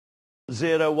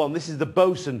01. This is the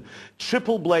Bosun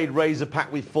triple blade razor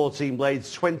pack with 14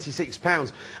 blades,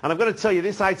 £26. And I've got to tell you,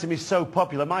 this item is so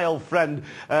popular. My old friend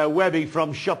Webby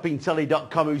from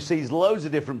shoppingtelly.com, who sees loads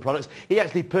of different products, he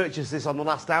actually purchased this on the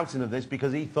last outing of this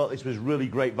because he thought this was really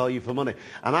great value for money.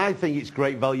 And I think it's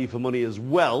great value for money as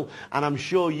well, and I'm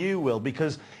sure you will,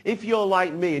 because if you're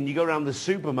like me and you go around the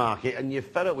supermarket and you're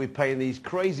fed up with paying these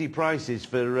crazy prices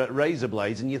for razor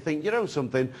blades and you think, you know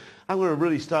something, I'm going to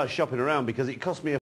really start shopping around because it cost me a